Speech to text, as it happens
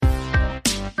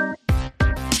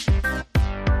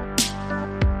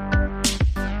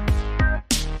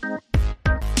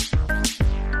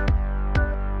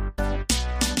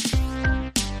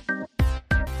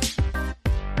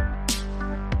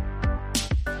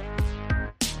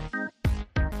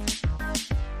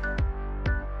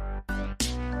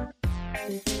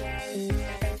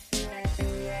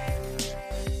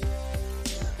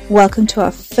Welcome to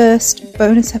our first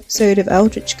bonus episode of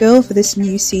Eldritch Girl for this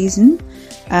new season,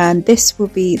 and this will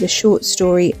be the short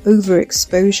story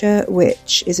Overexposure,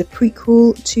 which is a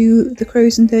prequel to The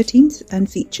Crows and 13th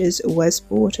and features Wes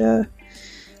Border.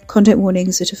 Content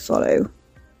warnings are to follow.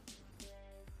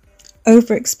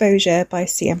 Overexposure by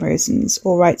C.M. Rosens,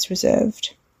 all rights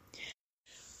reserved.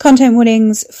 Content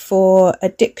warnings for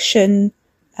addiction,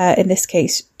 in this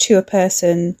case to a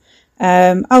person,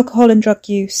 alcohol and drug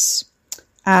use,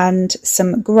 and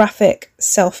some graphic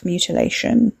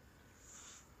self-mutilation.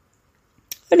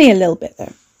 Only a little bit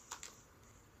though.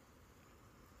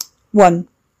 1.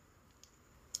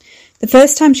 The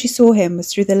first time she saw him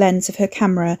was through the lens of her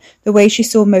camera, the way she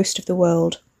saw most of the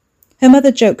world. Her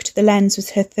mother joked the lens was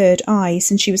her third eye,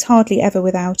 since she was hardly ever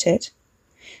without it.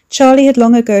 Charlie had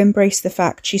long ago embraced the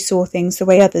fact she saw things the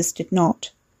way others did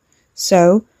not.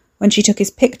 So, when she took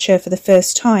his picture for the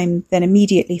first time, then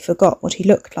immediately forgot what he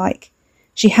looked like,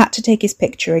 she had to take his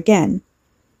picture again.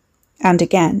 And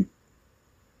again.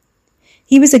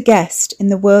 He was a guest in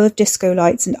the whirl of disco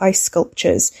lights and ice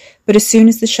sculptures, but as soon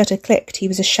as the shutter clicked, he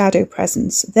was a shadow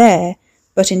presence, there,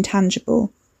 but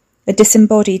intangible. A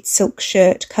disembodied silk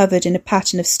shirt covered in a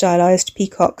pattern of stylized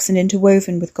peacocks and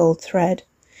interwoven with gold thread.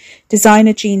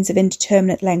 Designer jeans of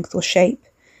indeterminate length or shape.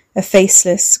 A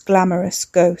faceless, glamorous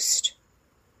ghost.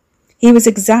 He was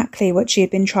exactly what she had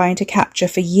been trying to capture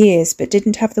for years, but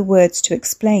didn't have the words to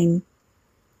explain.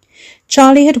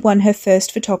 Charlie had won her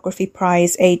first photography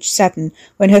prize aged 7,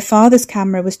 when her father's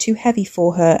camera was too heavy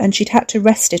for her and she'd had to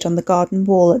rest it on the garden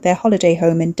wall at their holiday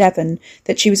home in Devon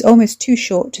that she was almost too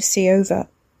short to see over.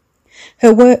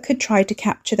 Her work had tried to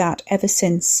capture that ever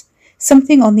since,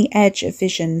 something on the edge of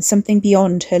vision, something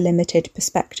beyond her limited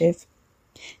perspective.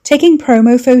 Taking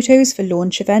promo photos for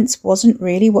launch events wasn't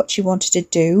really what she wanted to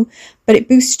do, but it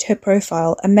boosted her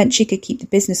profile and meant she could keep the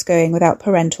business going without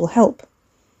parental help.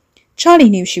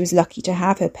 Charlie knew she was lucky to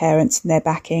have her parents and their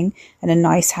backing and a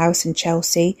nice house in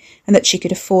Chelsea, and that she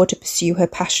could afford to pursue her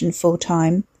passion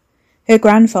full-time. Her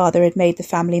grandfather had made the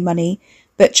family money,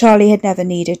 but Charlie had never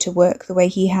needed to work the way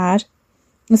he had.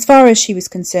 As far as she was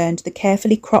concerned, the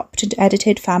carefully cropped and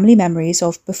edited family memories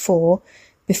of before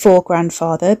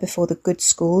grandfather, before the good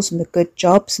schools and the good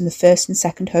jobs and the first and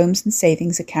second homes and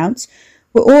savings accounts,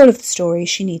 were all of the stories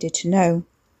she needed to know.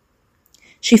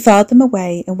 She filed them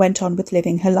away and went on with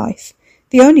living her life,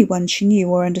 the only one she knew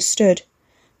or understood.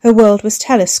 Her world was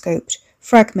telescoped,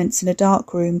 fragments in a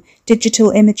dark room,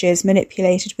 digital images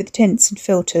manipulated with tints and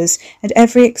filters, and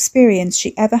every experience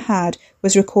she ever had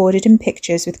was recorded in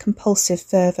pictures with compulsive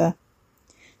fervour.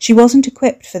 She wasn't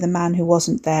equipped for the man who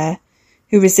wasn't there,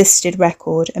 who resisted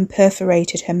record and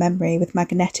perforated her memory with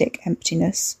magnetic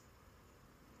emptiness.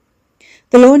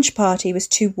 The launch party was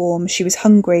too warm, she was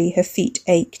hungry, her feet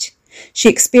ached. She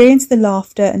experienced the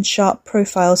laughter and sharp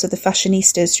profiles of the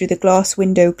fashionistas through the glass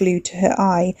window glued to her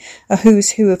eye, a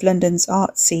who's who of London's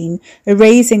art scene,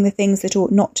 erasing the things that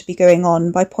ought not to be going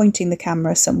on by pointing the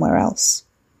camera somewhere else.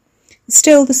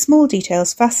 Still, the small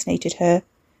details fascinated her.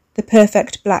 The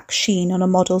perfect black sheen on a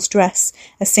model's dress,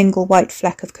 a single white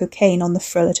fleck of cocaine on the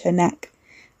frill at her neck,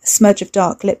 a smudge of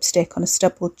dark lipstick on a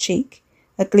stubbled cheek,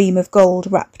 a gleam of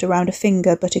gold wrapped around a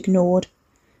finger but ignored.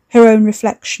 Her own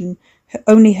reflection,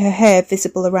 only her hair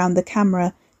visible around the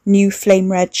camera, new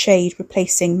flame-red shade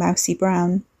replacing mousy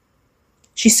brown.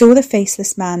 She saw the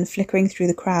faceless man flickering through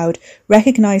the crowd,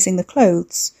 recognising the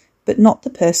clothes, but not the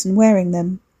person wearing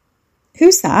them.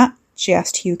 "Who's that?" she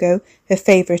asked Hugo, her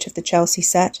favourite of the Chelsea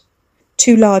set.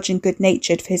 Too large and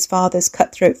good-natured for his father's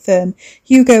cutthroat firm,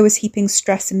 Hugo was heaping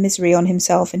stress and misery on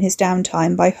himself in his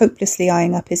downtime by hopelessly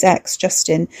eyeing up his ex,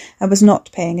 Justin, and was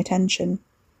not paying attention.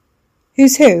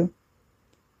 "Who's who?"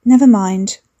 "Never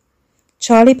mind."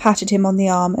 Charlie patted him on the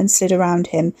arm and slid around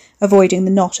him, avoiding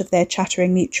the knot of their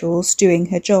chattering mutuals, doing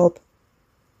her job.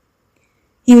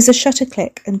 He was a shutter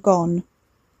click and gone,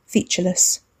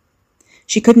 featureless.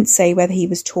 She couldn't say whether he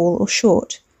was tall or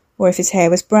short, or if his hair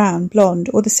was brown, blonde,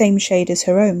 or the same shade as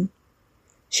her own.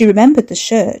 She remembered the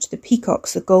shirt, the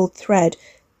peacocks, the gold thread,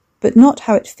 but not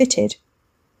how it fitted.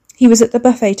 He was at the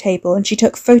buffet table, and she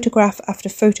took photograph after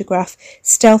photograph,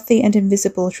 stealthy and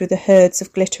invisible through the herds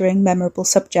of glittering, memorable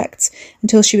subjects,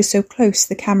 until she was so close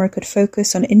the camera could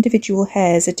focus on individual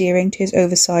hairs adhering to his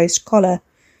oversized collar.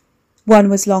 One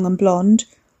was long and blonde,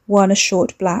 one a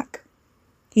short black.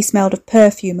 He smelled of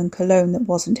perfume and cologne that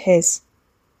wasn't his.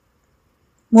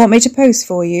 "Want me to pose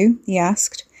for you?" he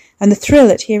asked, and the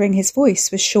thrill at hearing his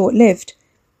voice was short-lived.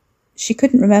 She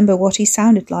couldn't remember what he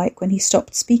sounded like when he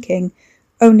stopped speaking,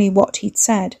 only what he'd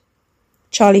said.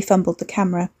 Charlie fumbled the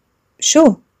camera.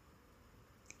 "Sure."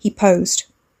 He posed.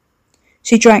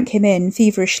 She drank him in,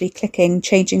 feverishly clicking,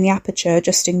 changing the aperture,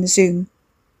 adjusting the zoom.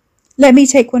 "Let me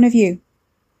take one of you."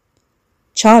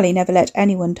 Charlie never let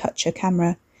anyone touch her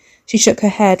camera. She shook her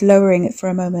head, lowering it for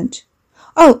a moment.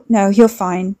 "Oh, no, you're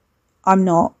fine." "I'm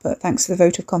not, but thanks for the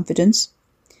vote of confidence."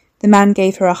 The man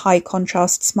gave her a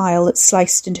high-contrast smile that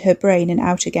sliced into her brain and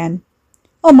out again.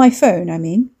 "On my phone, I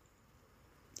mean."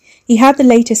 He had the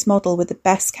latest model with the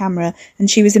best camera, and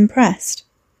she was impressed.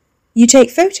 "You take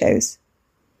photos?"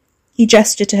 He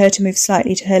gestured to her to move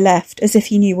slightly to her left, as if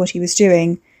he knew what he was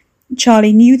doing.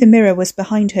 Charlie knew the mirror was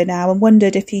behind her now and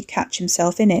wondered if he'd catch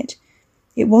himself in it.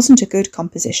 It wasn't a good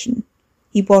composition.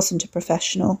 He wasn't a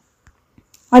professional.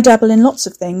 "I dabble in lots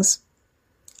of things."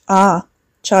 "Ah,"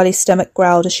 Charlie's stomach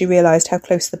growled as she realised how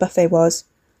close the buffet was.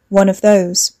 "One of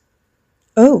those."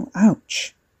 "Oh,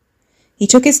 ouch." He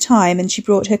took his time and she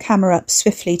brought her camera up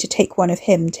swiftly to take one of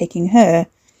him, taking her.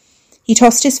 He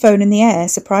tossed his phone in the air,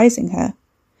 surprising her.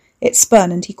 It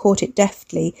spun and he caught it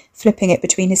deftly, flipping it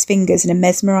between his fingers in a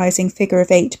mesmerising figure of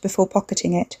 8 before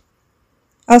pocketing it.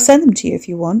 "I'll send them to you if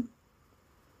you want."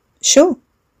 "Sure."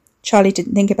 Charlie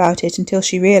didn't think about it until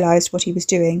she realised what he was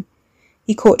doing.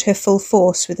 He caught her full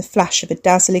force with a flash of a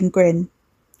dazzling grin.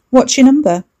 "What's your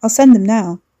number? I'll send them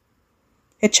now."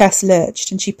 Her chest lurched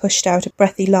and she pushed out a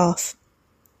breathy laugh.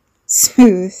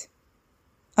 "Smooth."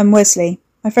 "I'm Wesley.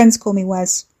 My friends call me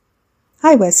Wes."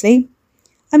 "Hi, Wesley."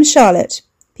 "I'm Charlotte.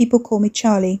 People call me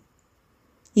Charlie."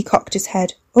 He cocked his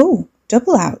head. "Oh,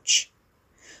 double ouch."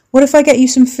 "What if I get you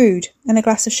some food and a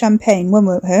glass of champagne? One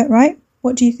won't hurt, right?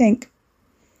 What do you think?"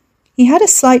 He had a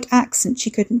slight accent she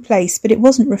couldn't place, but it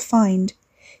wasn't refined.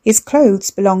 His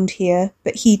clothes belonged here,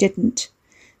 but he didn't.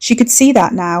 She could see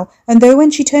that now, and though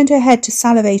when she turned her head to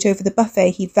salivate over the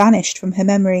buffet he vanished from her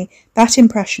memory, that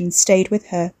impression stayed with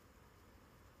her.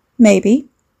 "Maybe."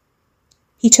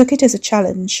 He took it as a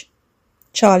challenge.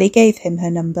 Charlie gave him her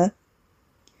number.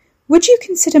 "Would you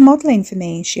consider modelling for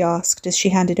me?" she asked as she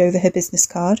handed over her business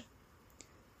card.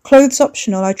 "Clothes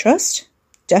optional, I trust?"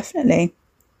 "Definitely."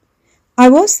 "I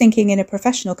was thinking in a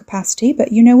professional capacity,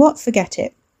 but you know what? Forget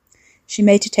it." She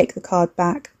made to take the card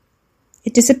back.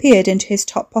 It disappeared into his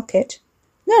top pocket.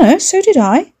 "No, so did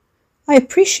I. I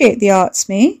appreciate the arts,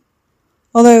 me.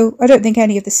 Although I don't think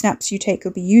any of the snaps you take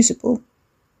will be usable."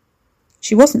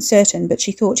 She wasn't certain, but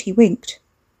she thought he winked.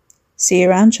 "See you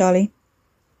around, Charlie."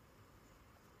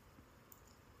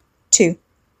 2.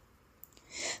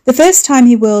 The first time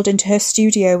he whirled into her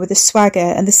studio with a swagger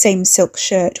and the same silk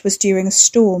shirt was during a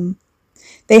storm.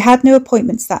 They had no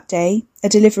appointments that day. A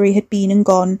delivery had been and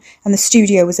gone, and the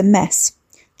studio was a mess.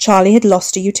 Charlie had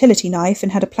lost a utility knife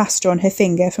and had a plaster on her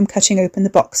finger from cutting open the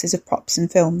boxes of props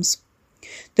and films.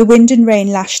 The wind and rain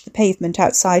lashed the pavement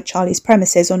outside Charlie's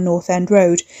premises on North End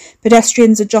Road,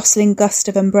 pedestrians a jostling gust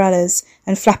of umbrellas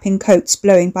and flapping coats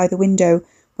blowing by the window,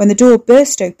 when the door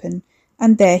burst open,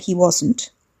 and there he wasn't.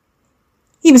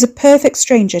 He was a perfect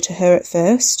stranger to her at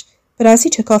first, but as he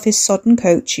took off his sodden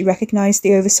coat she recognised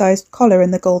the oversized collar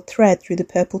and the gold thread through the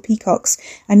purple peacocks,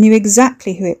 and knew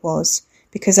exactly who it was,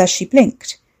 because as she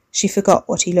blinked, she forgot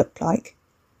what he looked like.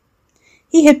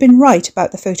 He had been right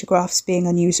about the photographs being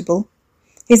unusable.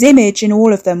 His image in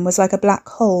all of them was like a black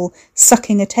hole,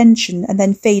 sucking attention and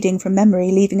then fading from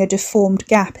memory, leaving a deformed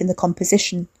gap in the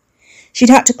composition. She'd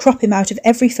had to crop him out of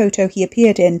every photo he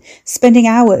appeared in, spending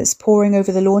hours poring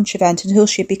over the launch event until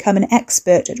she had become an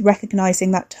expert at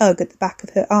recognising that tug at the back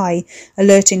of her eye,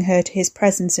 alerting her to his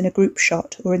presence in a group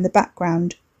shot or in the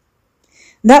background.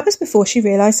 That was before she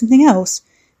realised something else.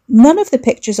 None of the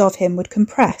pictures of him would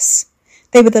compress.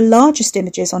 They were the largest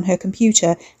images on her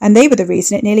computer, and they were the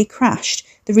reason it nearly crashed,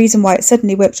 the reason why it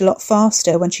suddenly worked a lot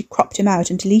faster when she cropped him out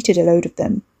and deleted a load of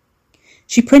them.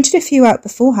 She printed a few out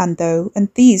beforehand, though, and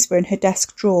these were in her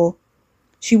desk drawer.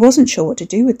 She wasn't sure what to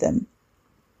do with them.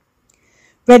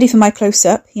 "Ready for my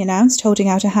close-up," he announced, holding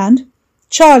out a hand.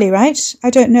 "Charlie, right? I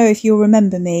don't know if you'll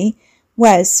remember me.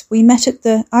 Wes, we met at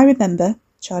the—" "I remember,"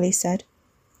 Charlie said.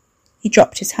 He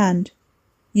dropped his hand.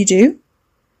 "You do?"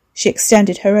 She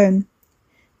extended her own.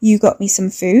 "You got me some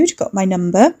food, got my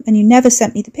number, and you never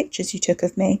sent me the pictures you took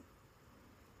of me."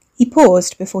 He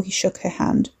paused before he shook her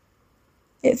hand.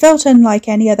 It felt unlike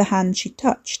any other hand she'd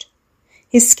touched.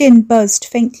 His skin buzzed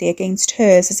faintly against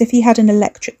hers as if he had an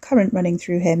electric current running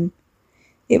through him.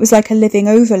 It was like a living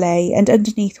overlay, and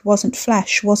underneath wasn't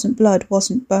flesh, wasn't blood,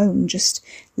 wasn't bone, just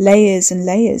layers and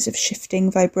layers of shifting,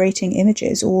 vibrating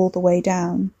images all the way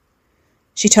down.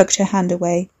 She tugged her hand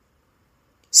away.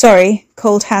 "Sorry,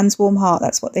 cold hands, warm heart,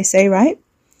 that's what they say, right?"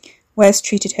 Wes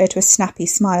treated her to a snappy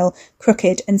smile,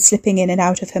 crooked and slipping in and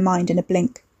out of her mind in a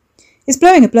blink. "It's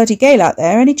blowing a bloody gale out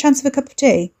there. Any chance of a cup of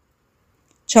tea?"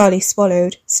 Charlie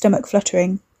swallowed, stomach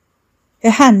fluttering. Her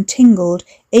hand tingled,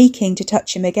 aching to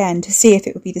touch him again to see if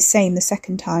it would be the same the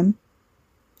second time.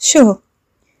 Sure.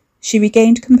 She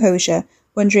regained composure,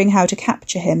 wondering how to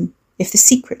capture him, if the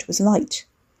secret was light.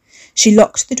 She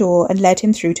locked the door and led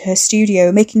him through to her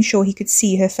studio, making sure he could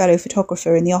see her fellow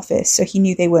photographer in the office so he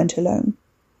knew they weren't alone.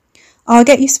 I'll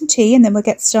get you some tea and then we'll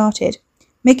get started.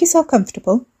 Make yourself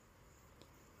comfortable.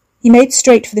 He made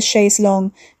straight for the chaise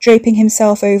longue, draping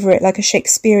himself over it like a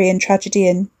Shakespearean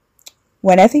tragedian.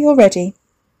 Whenever you're ready.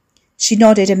 She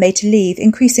nodded and made to leave,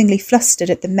 increasingly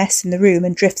flustered at the mess in the room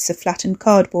and drifts of flattened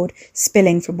cardboard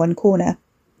spilling from one corner.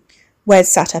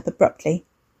 Wes sat up abruptly.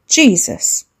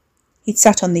 Jesus! He'd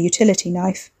sat on the utility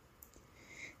knife.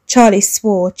 Charlie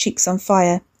swore, cheeks on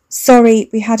fire. Sorry,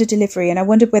 we had a delivery and I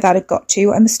wondered where that had got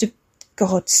to. I must have...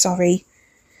 God, sorry.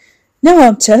 No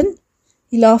harm done.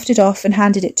 He laughed it off and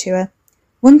handed it to her.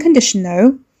 One condition,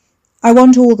 though. I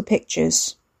want all the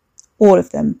pictures. All of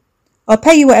them. I'll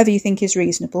pay you whatever you think is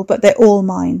reasonable, but they're all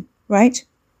mine, right?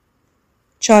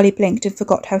 Charlie blinked and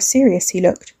forgot how serious he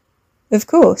looked. Of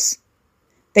course.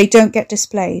 They don't get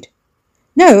displayed.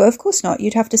 No, of course not.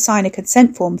 You'd have to sign a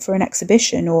consent form for an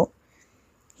exhibition, or...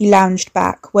 He lounged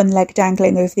back, one leg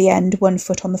dangling over the end, one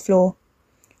foot on the floor.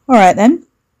 All right, then.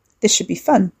 This should be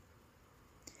fun.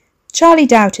 Charlie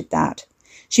doubted that.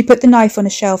 She put the knife on a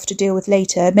shelf to deal with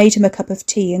later, made him a cup of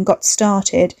tea, and got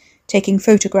started, taking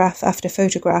photograph after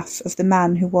photograph of the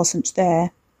man who wasn't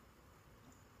there.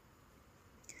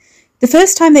 The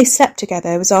first time they slept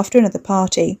together was after another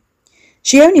party.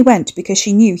 She only went because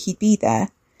she knew he'd be there.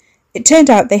 It turned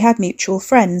out they had mutual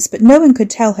friends, but no one could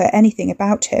tell her anything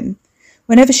about him.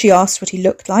 Whenever she asked what he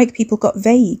looked like, people got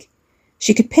vague.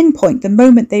 She could pinpoint the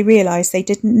moment they realised they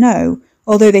didn't know,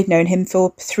 although they'd known him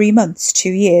for 3 months, 2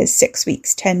 years, 6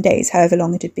 weeks, 10 days, however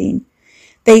long it had been.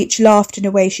 They each laughed in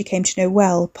a way she came to know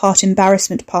well, part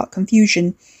embarrassment, part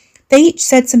confusion. They each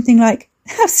said something like,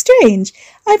 How strange!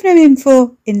 I've known him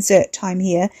for insert time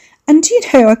here, and do you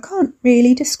know, I can't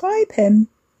really describe him.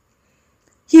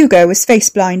 Hugo was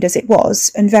face-blind as it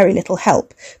was, and very little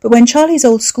help, but when Charlie's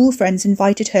old school friends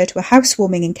invited her to a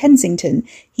housewarming in Kensington,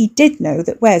 he did know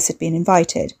that Wes had been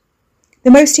invited.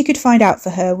 The most he could find out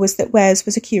for her was that Wes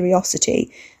was a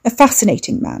curiosity, a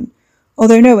fascinating man,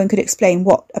 although no one could explain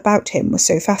what about him was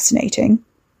so fascinating.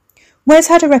 Wes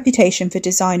had a reputation for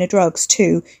designer drugs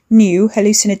too, new,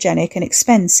 hallucinogenic and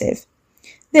expensive.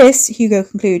 This, Hugo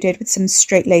concluded with some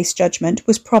straight-laced judgment,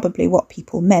 was probably what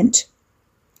people meant.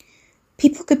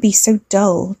 People could be so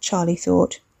dull, Charlie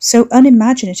thought, so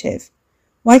unimaginative.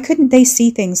 Why couldn't they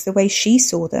see things the way she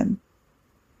saw them?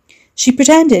 She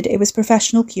pretended it was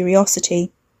professional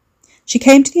curiosity. She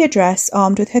came to the address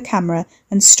armed with her camera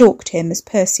and stalked him as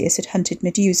Perseus had hunted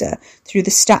Medusa through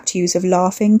the statues of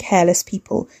laughing, careless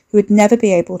people who would never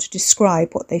be able to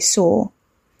describe what they saw.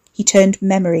 He turned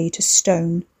memory to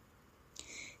stone.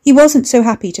 He wasn't so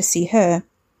happy to see her.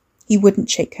 He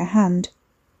wouldn't shake her hand.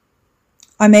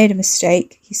 I made a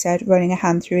mistake, he said, running a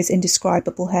hand through his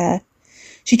indescribable hair.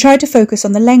 She tried to focus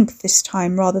on the length this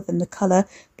time rather than the colour,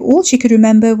 but all she could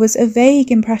remember was a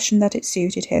vague impression that it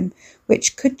suited him,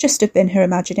 which could just have been her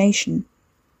imagination.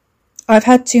 I've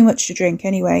had too much to drink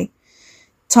anyway.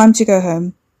 Time to go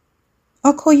home.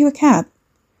 I'll call you a cab.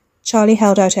 Charlie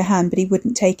held out her hand, but he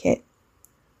wouldn't take it.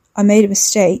 I made a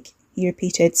mistake, he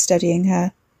repeated, studying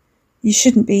her. You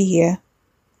shouldn't be here.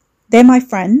 They're my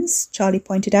friends, Charlie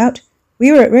pointed out.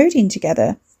 We were at Rodine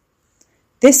together.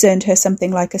 This earned her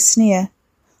something like a sneer.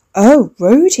 Oh,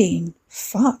 Rodine.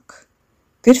 Fuck.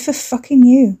 Good for fucking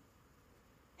you.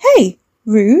 Hey,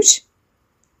 rude.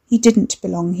 He didn't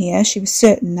belong here, she was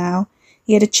certain now.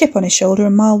 He had a chip on his shoulder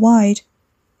a mile wide.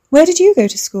 Where did you go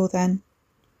to school then?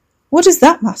 What does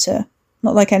that matter?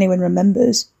 Not like anyone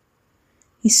remembers.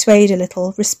 He swayed a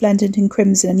little, resplendent in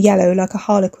crimson and yellow like a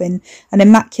harlequin, an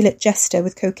immaculate jester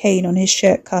with cocaine on his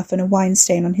shirt cuff and a wine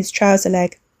stain on his trouser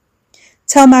leg.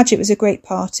 Tell Madge it was a great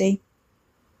party.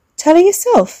 Tell her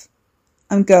yourself.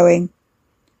 I'm going.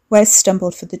 Wes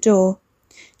stumbled for the door.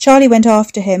 Charlie went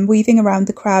after him, weaving around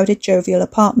the crowded, jovial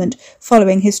apartment,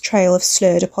 following his trail of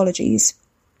slurred apologies.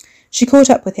 She caught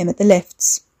up with him at the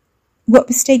lifts. What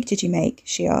mistake did you make?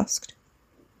 She asked.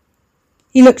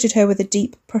 He looked at her with a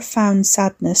deep, profound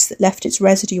sadness that left its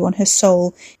residue on her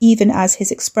soul, even as his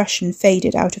expression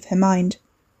faded out of her mind.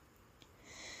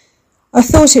 I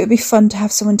thought it would be fun to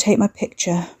have someone take my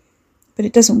picture, but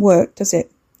it doesn't work, does it?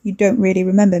 You don't really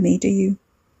remember me, do you?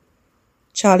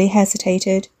 Charlie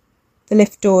hesitated. The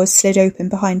lift doors slid open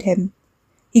behind him.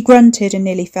 He grunted and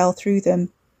nearly fell through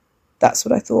them. That's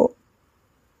what I thought.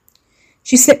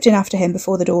 She slipped in after him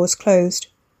before the doors closed.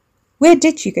 Where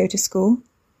did you go to school?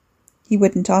 He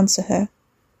wouldn't answer her.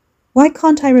 Why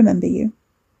can't I remember you?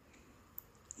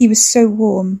 He was so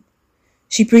warm.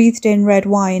 She breathed in red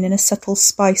wine and a subtle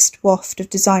spiced waft of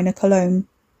designer cologne.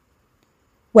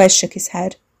 Wes shook his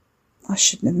head. I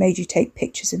shouldn't have made you take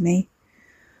pictures of me.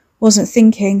 Wasn't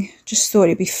thinking, just thought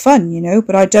it'd be fun,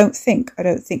 but I don't think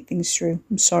things through.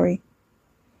 I'm sorry.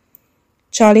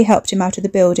 Charlie helped him out of the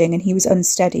building and he was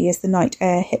unsteady as the night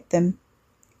air hit them.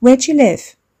 Where do you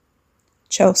live?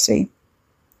 Chelsea.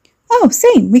 Oh,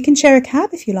 same. We can share a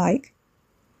cab if you like.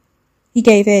 He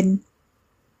gave in.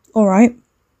 All right.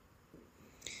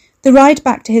 The ride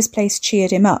back to his place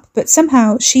cheered him up, but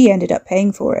somehow she ended up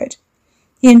paying for it.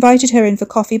 He invited her in for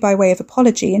coffee by way of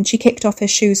apology, and she kicked off her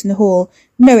shoes in the hall,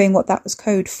 knowing what that was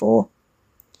code for.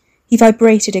 He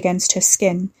vibrated against her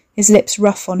skin, his lips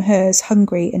rough on hers,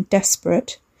 hungry and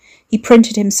desperate. He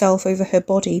printed himself over her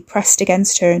body, pressed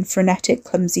against her in frenetic,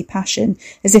 clumsy passion,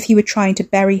 as if he were trying to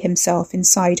bury himself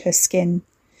inside her skin.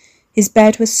 His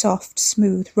bed was soft,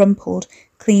 smooth, rumpled,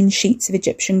 clean sheets of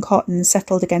Egyptian cotton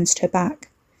settled against her back.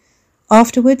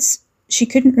 Afterwards, she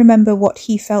couldn't remember what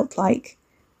he felt like,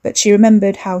 but she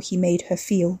remembered how he made her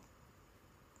feel.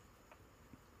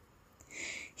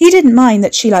 He didn't mind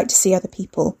that she liked to see other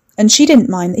people, and she didn't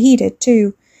mind that he did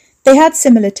too. They had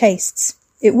similar tastes.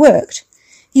 It worked.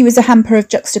 He was a hamper of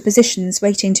juxtapositions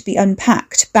waiting to be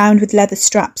unpacked, bound with leather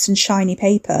straps and shiny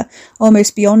paper,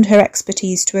 almost beyond her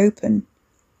expertise to open.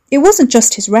 It wasn't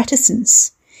just his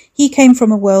reticence. He came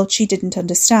from a world she didn't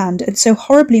understand, and so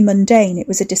horribly mundane it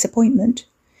was a disappointment.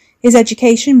 His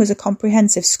education was a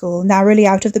comprehensive school, narrowly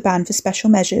out of the ban for special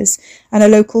measures, and a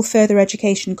local further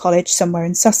education college somewhere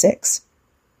in Sussex.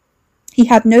 He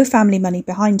had no family money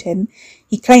behind him.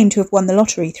 He claimed to have won the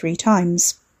lottery 3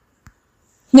 times.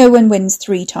 No one wins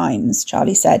 3 times,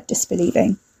 Charlie said,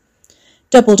 disbelieving.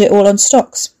 Doubled it all on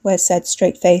stocks, Wes said,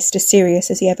 straight-faced, as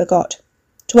serious as he ever got.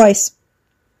 Twice.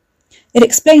 It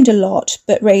explained a lot,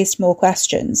 but raised more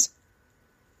questions.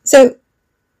 So,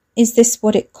 is this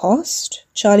what it cost?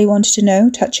 Charlie wanted to know,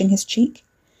 touching his cheek.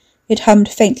 It hummed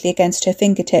faintly against her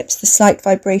fingertips, the slight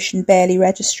vibration barely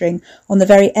registering on the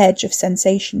very edge of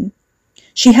sensation.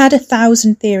 She had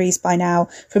 1,000 theories by now,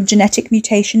 from genetic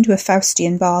mutation to a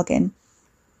Faustian bargain.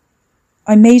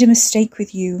 I made a mistake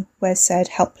with you, Wes said,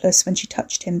 helpless when she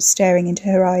touched him, staring into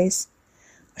her eyes.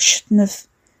 I shouldn't have...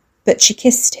 But she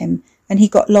kissed him, and he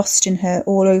got lost in her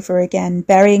all over again,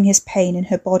 burying his pain in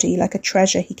her body like a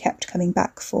treasure he kept coming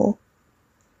back for.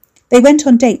 They went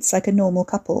on dates like a normal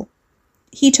couple.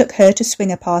 He took her to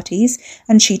swinger parties,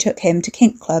 and she took him to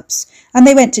kink clubs, and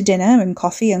they went to dinner and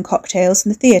coffee and cocktails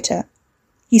and the theatre.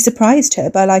 He surprised her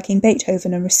by liking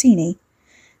Beethoven and Rossini.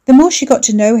 The more she got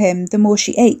to know him, the more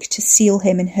she ached to seal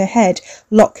him in her head,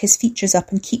 lock his features up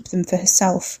and keep them for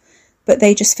herself, but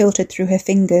they just filtered through her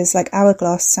fingers like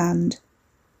hourglass sand.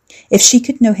 If she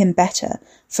could know him better,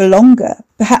 for longer,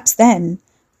 perhaps then,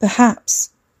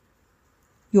 perhaps...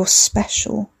 You're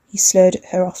special, he slurred at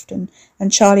her often,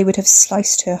 and Charlie would have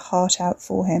sliced her heart out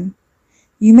for him.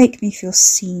 You make me feel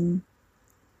seen.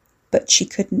 But she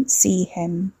couldn't see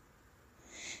him.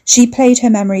 She played her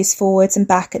memories forwards and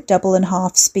back at double and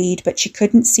half speed, but she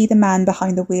couldn't see the man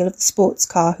behind the wheel of the sports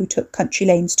car who took country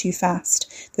lanes too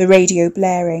fast, the radio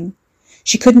blaring.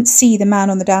 She couldn't see the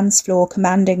man on the dance floor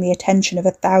commanding the attention of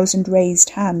 1,000 raised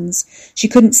hands. She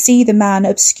couldn't see the man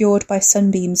obscured by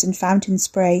sunbeams and fountain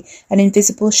spray, an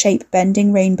invisible shape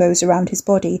bending rainbows around his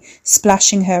body,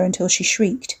 splashing her until she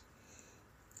shrieked.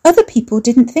 Other people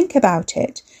didn't think about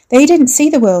it. They didn't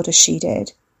see the world as she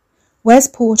did. Wes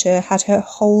Porter had her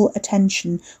whole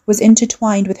attention, was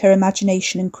intertwined with her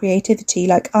imagination and creativity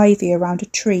like ivy around a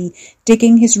tree,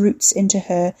 digging his roots into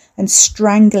her and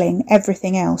strangling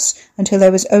everything else until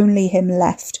there was only him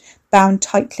left, bound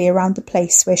tightly around the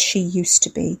place where she used to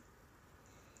be.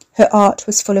 Her art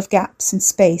was full of gaps and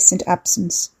space and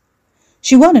absence.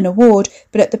 She won an award,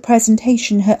 but at the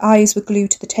presentation her eyes were glued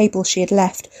to the table she had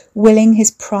left, willing his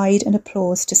pride and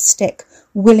applause to stick,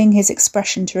 willing his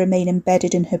expression to remain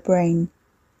embedded in her brain.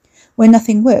 When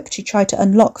nothing worked, she tried to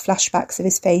unlock flashbacks of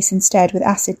his face instead with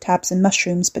acid tabs and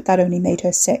mushrooms, but that only made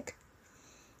her sick.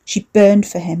 She burned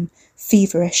for him,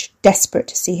 feverish, desperate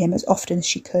to see him as often as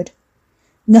she could.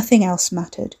 Nothing else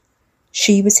mattered.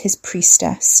 She was his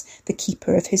priestess, the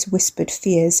keeper of his whispered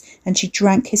fears, and she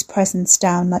drank his presence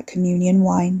down like communion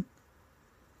wine.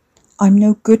 I'm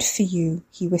no good for you,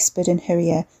 he whispered in her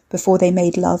ear before they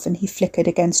made love, and he flickered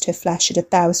against her flesh at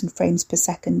 1,000 frames per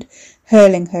second,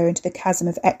 hurling her into the chasm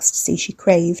of ecstasy she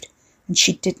craved, and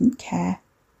she didn't care.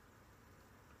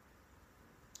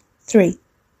 3.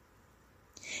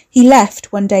 He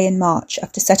left one day in March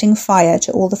after setting fire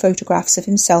to all the photographs of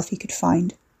himself he could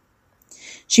find.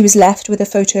 She was left with a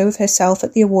photo of herself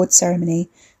at the award ceremony,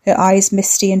 her eyes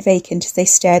misty and vacant as they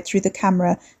stared through the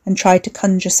camera and tried to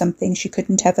conjure something she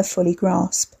couldn't ever fully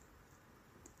grasp.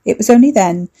 It was only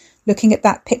then, looking at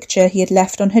that picture he had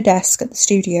left on her desk at the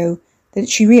studio, that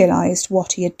she realised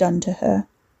what he had done to her.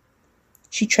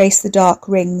 She traced the dark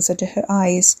rings under her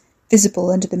eyes, visible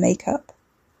under the makeup.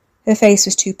 Her face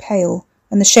was too pale,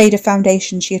 and the shade of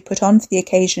foundation she had put on for the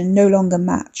occasion no longer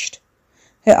matched.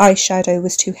 Her eyeshadow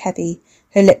was too heavy,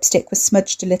 her lipstick was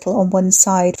smudged a little on one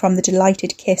side from the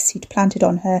delighted kiss he'd planted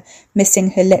on her,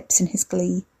 missing her lips in his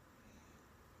glee.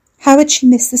 How had she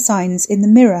missed the signs in the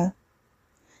mirror?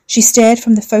 She stared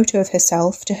from the photo of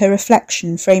herself to her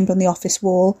reflection framed on the office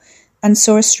wall and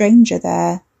saw a stranger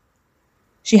there.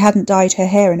 She hadn't dyed her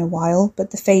hair in a while,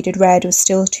 but the faded red was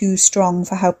still too strong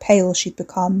for how pale she'd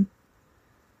become.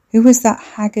 Who was that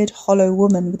haggard, hollow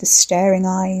woman with the staring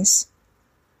eyes?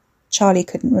 Charlie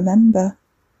couldn't remember.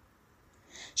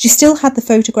 She still had the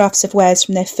photographs of Wes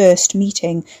from their first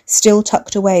meeting, still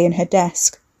tucked away in her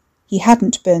desk. He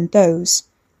hadn't burned those.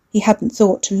 He hadn't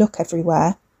thought to look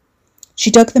everywhere. She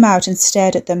dug them out and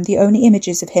stared at them, the only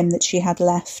images of him that she had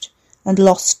left, and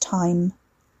lost time.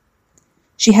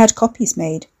 She had copies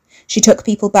made. She took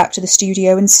people back to the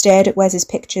studio and stared at Wes's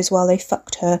pictures while they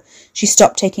fucked her. She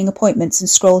stopped taking appointments and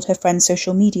scrolled her friend's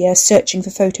social media, searching for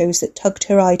photos that tugged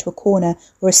her eye to a corner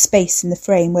or a space in the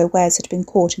frame where Wes had been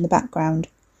caught in the background.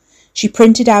 She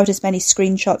printed out as many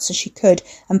screenshots as she could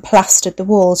and plastered the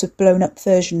walls with blown-up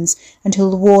versions until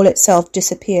the wall itself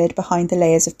disappeared behind the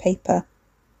layers of paper.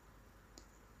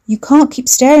 "You can't keep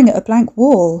staring at a blank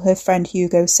wall," her friend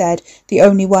Hugo said, the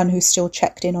only one who still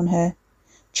checked in on her.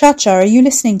 "Cha-Cha, are you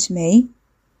listening to me?"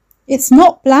 "It's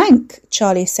not blank,"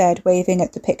 Charlie said, waving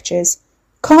at the pictures.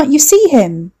 "Can't you see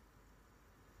him?"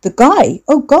 "The guy?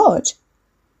 Oh, God!"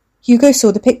 Hugo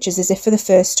saw the pictures as if for the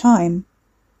first time.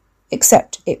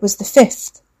 Except it was the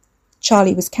 5th.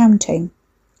 Charlie was counting.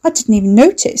 "I didn't even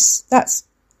notice. That's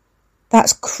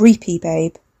creepy,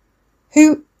 babe."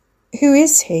 Who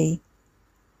is he?"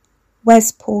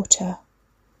 "Wes Porter."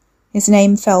 His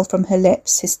name fell from her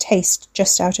lips, his taste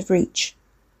just out of reach.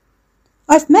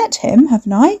 "I've met him,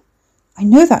 haven't I? I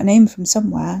know that name from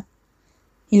somewhere."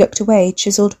 He looked away,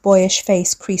 chiselled boyish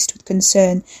face creased with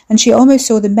concern, and she almost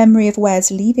saw the memory of Wes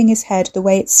leaving his head the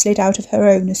way it slid out of her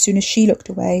own as soon as she looked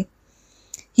away.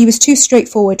 He was too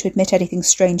straightforward to admit anything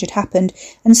strange had happened,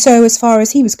 and so, as far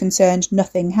as he was concerned,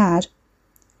 nothing had.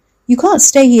 "You can't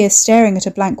stay here staring at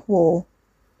a blank wall."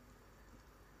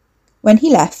 When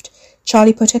he left,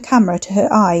 Charlie put her camera to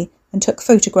her eye and took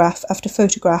photograph after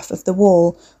photograph of the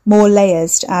wall, more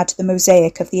layers to add to the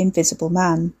mosaic of the invisible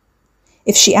man.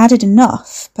 If she added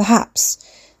enough, perhaps.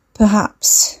 But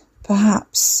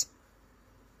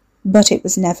it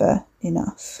was never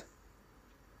enough.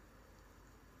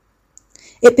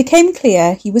 It became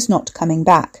clear he was not coming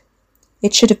back.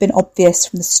 It should have been obvious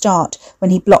from the start when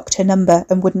he blocked her number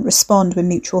and wouldn't respond when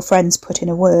mutual friends put in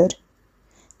a word.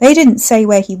 They didn't say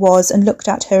where he was and looked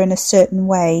at her in a certain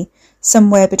way,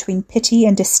 somewhere between pity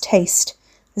and distaste,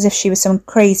 as if she was some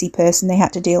crazy person they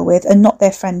had to deal with, and not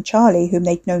their friend Charlie, whom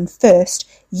they'd known first,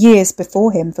 years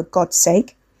before him, for God's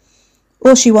sake.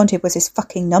 All she wanted was his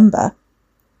fucking number.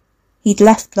 He'd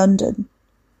left London.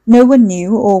 No one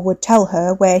knew or would tell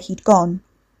her where he'd gone.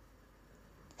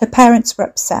 Her parents were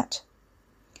upset.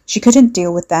 She couldn't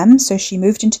deal with them, so she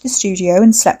moved into the studio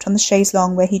and slept on the chaise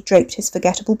longue where he'd draped his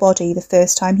forgettable body the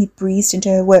first time he'd breezed into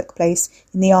her workplace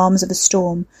in the arms of a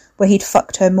storm, where he'd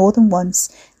fucked her more than once,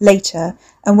 later,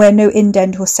 and where no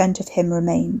indent or scent of him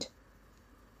remained.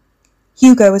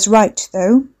 Hugo was right,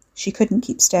 though. She couldn't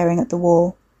keep staring at the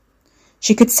wall.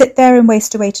 She could sit there and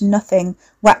waste away to nothing,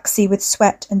 waxy with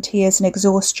sweat and tears and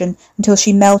exhaustion, until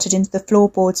she melted into the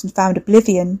floorboards and found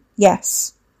oblivion,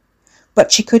 yes. But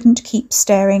she couldn't keep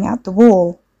staring at the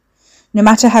wall. No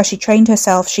matter how she trained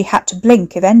herself, she had to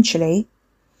blink eventually.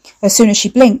 As soon as she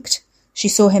blinked, she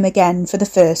saw him again for the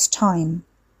first time.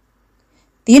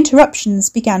 The interruptions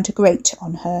began to grate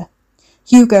on her.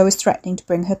 Hugo was threatening to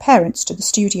bring her parents to the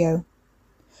studio.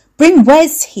 "Bring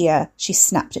Wes here," she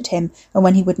snapped at him, and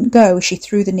when he wouldn't go, she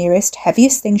threw the nearest,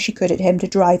 heaviest thing she could at him to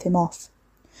drive him off.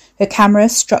 Her camera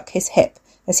struck his hip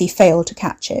as he failed to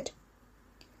catch it.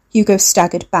 Hugo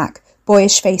staggered back,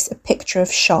 boyish face a picture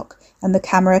of shock, and the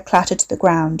camera clattered to the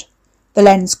ground. The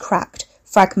lens cracked,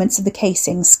 fragments of the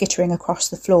casing skittering across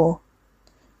the floor.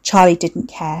 Charlie didn't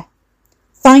care.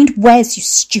 "Find Wes, you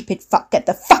stupid fuck! Get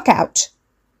the fuck out!"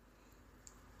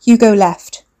 Hugo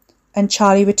left, and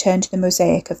Charlie returned to the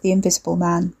mosaic of the invisible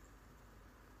man.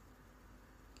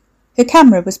 Her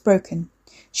camera was broken.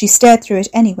 She stared through it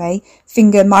anyway,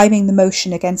 finger miming the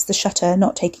motion against the shutter,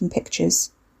 not taking pictures.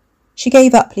 She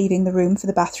gave up leaving the room for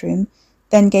the bathroom,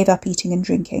 then gave up eating and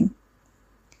drinking.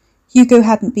 Hugo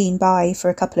hadn't been by for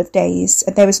a couple of days,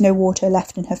 and there was no water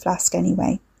left in her flask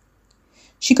anyway.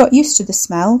 She got used to the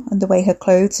smell and the way her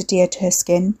clothes adhered to her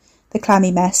skin, the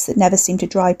clammy mess that never seemed to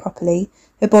dry properly,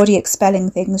 her body expelling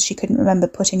things she couldn't remember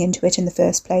putting into it in the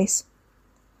first place.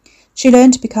 She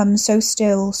learned to become so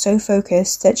still, so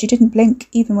focused, that she didn't blink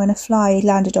even when a fly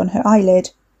landed on her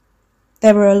eyelid.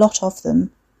 There were a lot of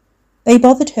them. They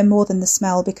bothered her more than the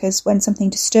smell because when something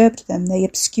disturbed them, they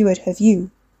obscured her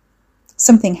view.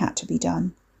 Something had to be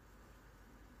done.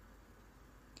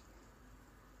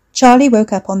 Charlie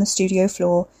woke up on the studio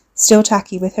floor, still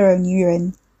tacky with her own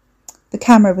urine. The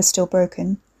camera was still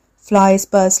broken. Flies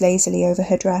buzzed lazily over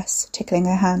her dress, tickling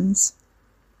her hands.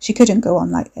 She couldn't go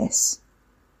on like this.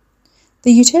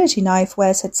 The utility knife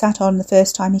Wes had sat on the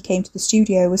first time he came to the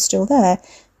studio was still there,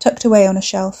 tucked away on a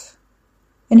shelf.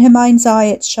 In her mind's eye,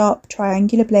 its sharp,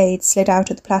 triangular blade slid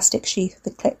out of the plastic sheath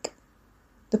with a click.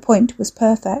 The point was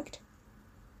perfect.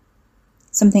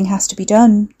 Something has to be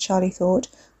done, Charlie thought,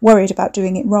 worried about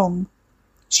doing it wrong.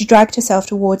 She dragged herself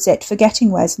towards it, forgetting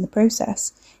Wes in the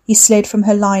process. He slid from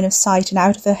her line of sight and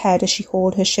out of her head as she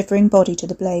hauled her shivering body to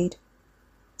the blade.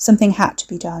 Something had to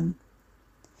be done.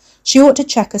 She ought to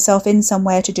check herself in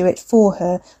somewhere to do it for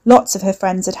her. Lots of her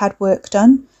friends had had work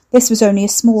done. This was only a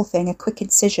small thing, a quick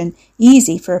incision,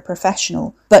 easy for a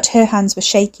professional, but her hands were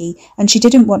shaky, and she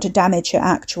didn't want to damage her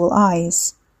actual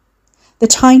eyes. The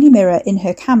tiny mirror in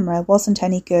her camera wasn't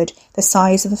any good, the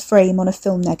size of a frame on a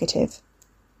film negative.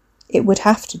 It would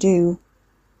have to do.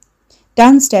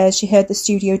 Downstairs she heard the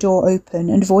studio door open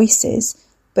and voices,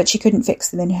 but she couldn't fix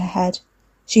them in her head.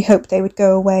 She hoped they would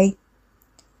go away.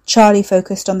 Charlie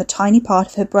focused on the tiny part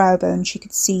of her brow bone she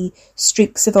could see,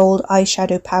 streaks of old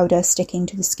eyeshadow powder sticking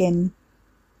to the skin.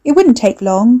 It wouldn't take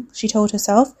long, she told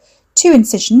herself. 2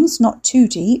 incisions, not too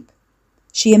deep.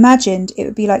 She imagined it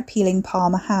would be like peeling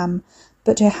Parma ham,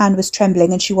 but her hand was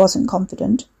trembling and she wasn't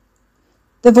confident.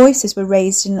 The voices were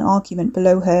raised in an argument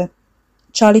below her.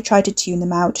 Charlie tried to tune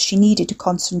them out. She needed to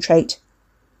concentrate.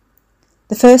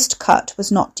 The first cut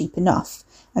was not deep enough,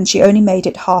 and she only made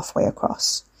it halfway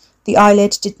across. The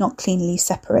eyelid did not cleanly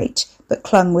separate, but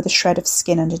clung with a shred of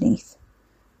skin underneath.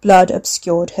 Blood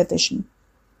obscured her vision.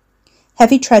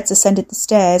 Heavy treads ascended the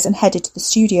stairs and headed to the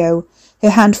studio. Her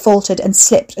hand faltered and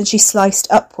slipped, and she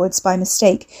sliced upwards by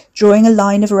mistake, drawing a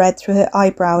line of red through her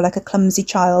eyebrow like a clumsy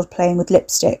child playing with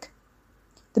lipstick.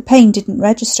 The pain didn't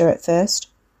register at first.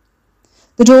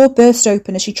 The door burst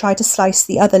open as she tried to slice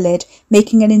the other lid,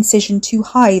 making an incision too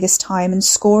high this time and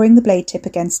scoring the blade tip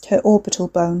against her orbital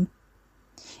bone.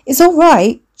 "It's all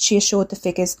right," she assured the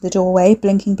figures in the doorway,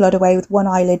 blinking blood away with one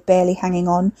eyelid barely hanging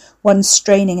on, one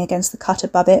straining against the cut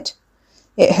above it.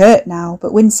 It hurt now,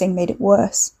 but wincing made it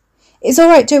worse. "It's all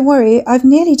right, don't worry, I've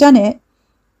nearly done it."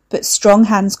 But strong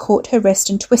hands caught her wrist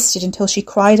and twisted until she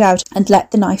cried out and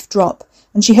let the knife drop,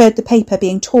 and she heard the paper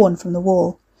being torn from the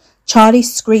wall. Charlie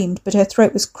screamed, but her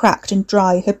throat was cracked and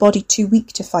dry, her body too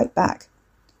weak to fight back.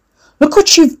 "Look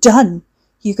what you've done!"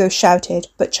 Hugo shouted,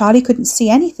 but Charlie couldn't see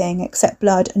anything except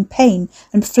blood and pain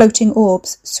and floating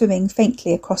orbs swimming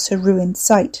faintly across her ruined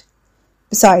sight.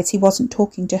 Besides, he wasn't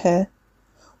talking to her.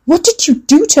 "What did you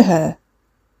do to her?"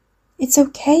 "It's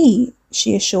okay,"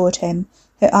 she assured him,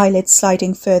 her eyelids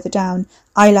sliding further down,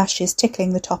 eyelashes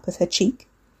tickling the top of her cheek.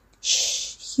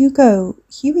 "Shh, Hugo,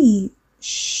 Hughie,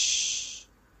 shh."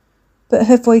 But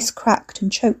her voice cracked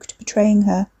and choked, betraying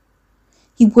her.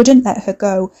 He wouldn't let her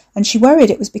go, and she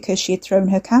worried it was because she had thrown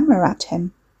her camera at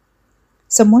him.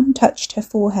 Someone touched her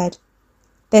forehead.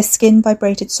 Their skin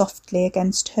vibrated softly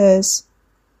against hers.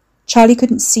 Charlie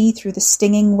couldn't see through the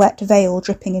stinging wet veil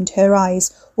dripping into her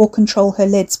eyes or control her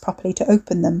lids properly to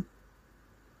open them.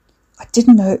 "I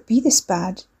didn't know it'd be this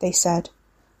bad," they said.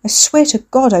 "I swear to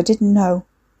God I didn't know."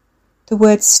 The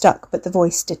words stuck, but the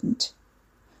voice didn't.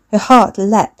 Her heart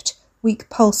leapt, weak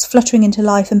pulse fluttering into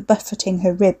life and buffeting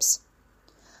her ribs.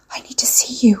 "I need to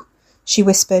see you," she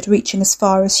whispered, reaching as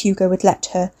far as Hugo would let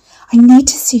her. "I need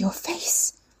to see your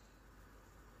face."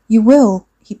 "You will,"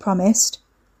 he promised.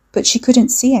 But she couldn't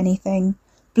see anything.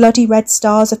 Bloody red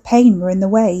stars of pain were in the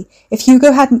way. If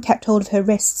Hugo hadn't kept hold of her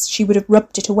wrists, she would have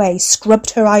rubbed it away,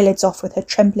 scrubbed her eyelids off with her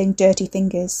trembling, dirty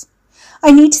fingers.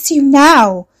 "I need to see you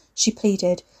now," she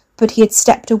pleaded, but he had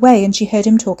stepped away and she heard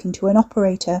him talking to an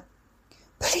operator.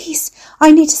 "Please,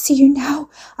 I need to see you now.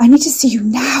 I need to see you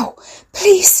now.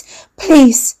 Please,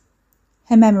 please."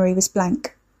 Her memory was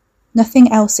blank. Nothing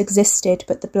else existed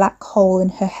but the black hole in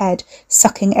her head,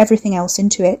 sucking everything else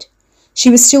into it. She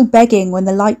was still begging when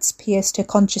the lights pierced her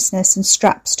consciousness and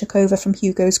straps took over from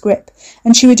Hugo's grip,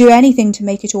 and she would do anything to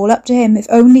make it all up to him if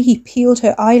only he peeled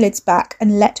her eyelids back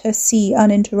and let her see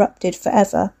uninterrupted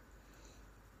forever.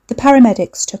 The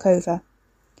paramedics took over.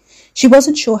 She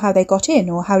wasn't sure how they got in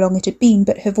or how long it had been,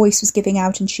 but her voice was giving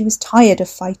out and she was tired of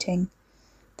fighting.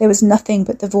 There was nothing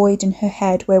but the void in her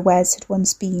head where Wes had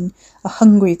once been, a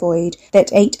hungry void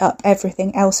that ate up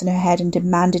everything else in her head and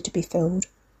demanded to be filled.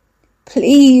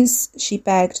 "Please," she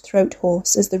begged, throat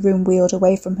hoarse, as the room wheeled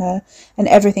away from her and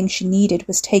everything she needed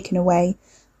was taken away.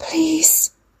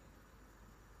 "Please."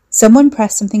 Someone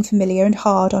pressed something familiar and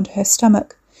hard onto her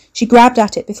stomach. She grabbed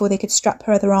at it before they could strap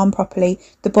her other arm properly,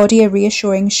 the body a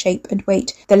reassuring shape and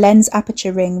weight, the lens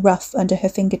aperture ring rough under her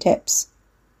fingertips.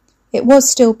 It was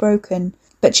still broken,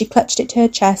 but she clutched it to her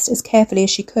chest as carefully as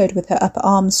she could with her upper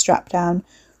arms strapped down,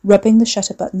 rubbing the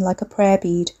shutter button like a prayer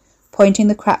bead, pointing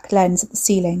the cracked lens at the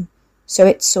ceiling, so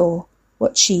it saw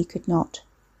what she could not.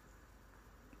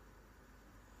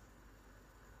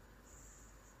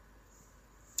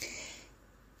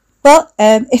 Well,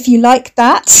 if you like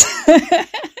that,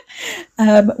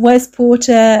 Wes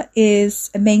Porter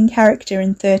is a main character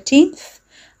in 13th,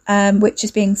 which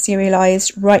is being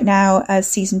serialised right now as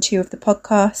season 2 of the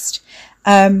podcast.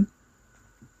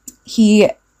 He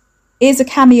is a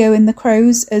cameo in The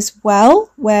Crows as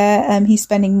well, where he's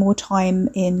spending more time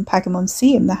in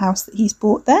Pagamon-Sea, in the house that he's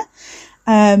bought there.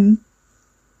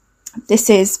 This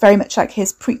is very much like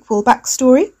his prequel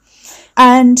backstory.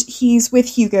 And he's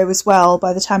with Hugo as well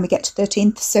by the time we get to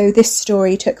 13th. So this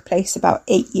story took place about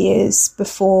 8 years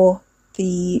before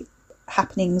the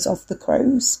happenings of The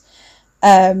Crows.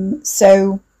 If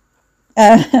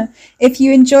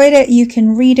you enjoyed it, you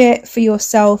can read it for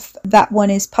yourself. That one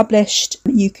is published.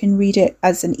 You can read it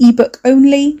as an ebook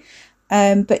only,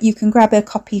 but you can grab a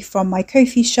copy from my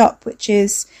Ko-fi shop, which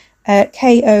is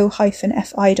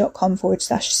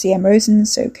ko-fi.com/cmrosens,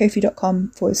 so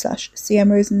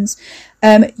kofi.com/cmrosens.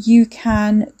 You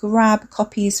can grab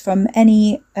copies from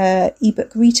any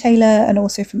ebook retailer and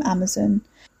also from Amazon.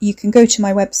 You can go to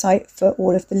my website for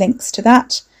all of the links to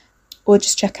that, or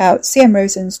just check out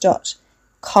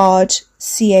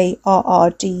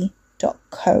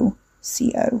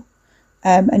cmrosens.carrd.co,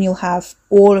 and you'll have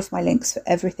all of my links for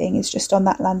everything is just on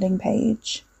that landing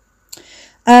page.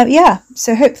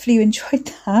 So hopefully you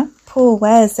enjoyed that. Poor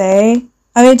Wes, eh?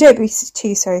 I mean, don't be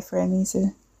too sorry for him.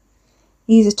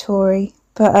 He's a Tory,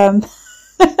 but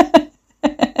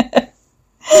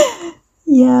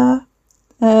yeah.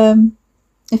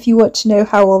 If you want to know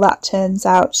how all that turns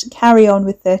out, carry on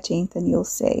with 13th and you'll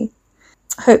see.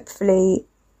 Hopefully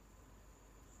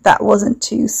that wasn't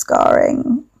too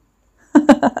scarring.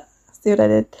 See what I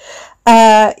did?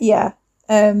 Yeah,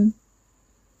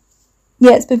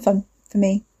 it's been fun for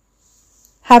me.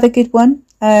 Have a good one.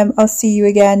 I'll see you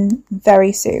again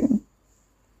very soon.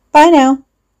 Bye now.